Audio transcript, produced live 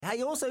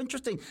Hey, also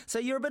interesting. So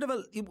you're a bit of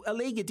a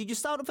leaguer. Did you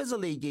start off as a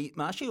leaguer,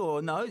 Marshy,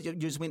 or no? You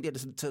just went there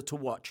to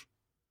watch?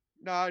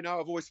 No, I've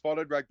always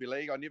followed rugby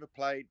league. I never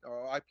played.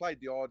 I played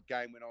the odd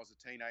game when I was a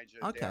teenager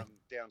Okay.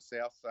 down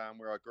south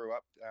where I grew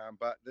up.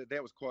 But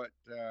that was quite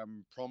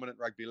prominent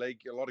rugby league.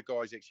 A lot of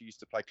guys actually used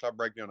to play club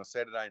rugby on a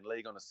Saturday and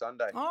league on a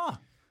Sunday. Oh,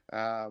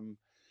 Um,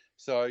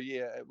 so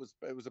yeah, it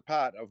was a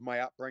part of my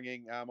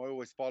upbringing. I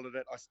always followed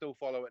it. I still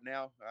follow it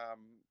now,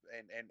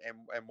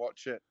 and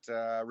watch it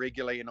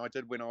regularly. And I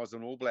did when I was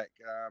an All Black.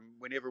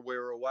 Whenever we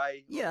were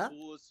away yeah, on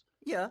tours,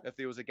 yeah. if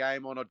there was a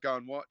game on, I'd go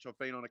and watch. I've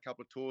been on a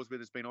couple of tours where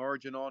there's been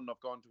Origin on.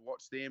 I've gone to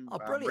watch them. Oh,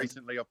 brilliant.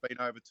 Recently, I've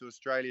been over to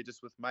Australia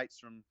just with mates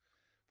from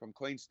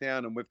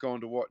Queenstown, and we've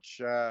gone to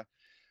watch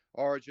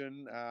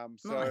Origin.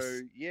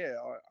 Nice. Yeah,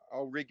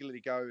 I'll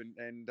regularly go,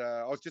 and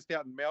I was just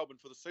out in Melbourne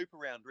for the Super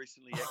Round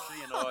recently,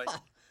 actually, and I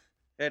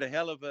had a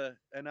hell of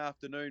an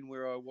afternoon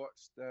where I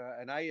watched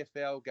an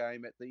AFL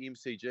game at the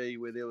MCG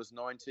where there was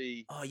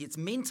 90. Oh, it's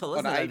mental,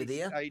 isn't it, over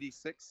there?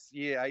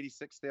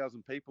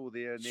 86,000 people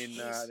there, and then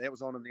that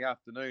was on in the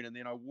afternoon, and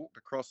then I walked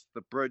across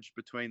the bridge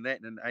between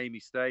that and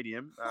Amy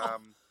Stadium.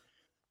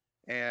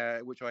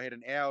 Which I had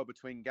an hour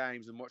between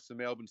games and watched the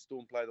Melbourne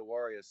Storm play the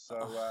Warriors.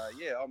 So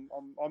yeah,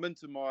 I'm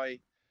into my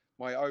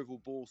oval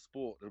ball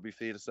sport. It'll be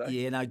fair to say.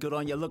 Yeah, no, good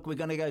on you. Look, we're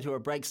going to go to a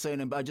break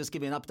soon, and I'll just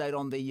give you an update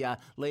on the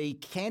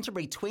league.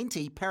 Canterbury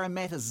 20,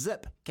 Parramatta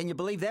zip. Can you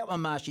believe that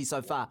one, Marshy,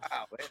 so far?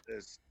 Wow,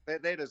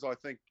 that is, I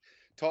think,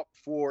 top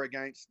four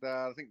against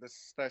I think the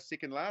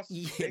second last.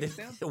 Yeah,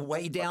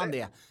 way down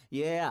there.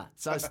 Yeah,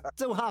 so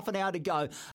still half an hour to go.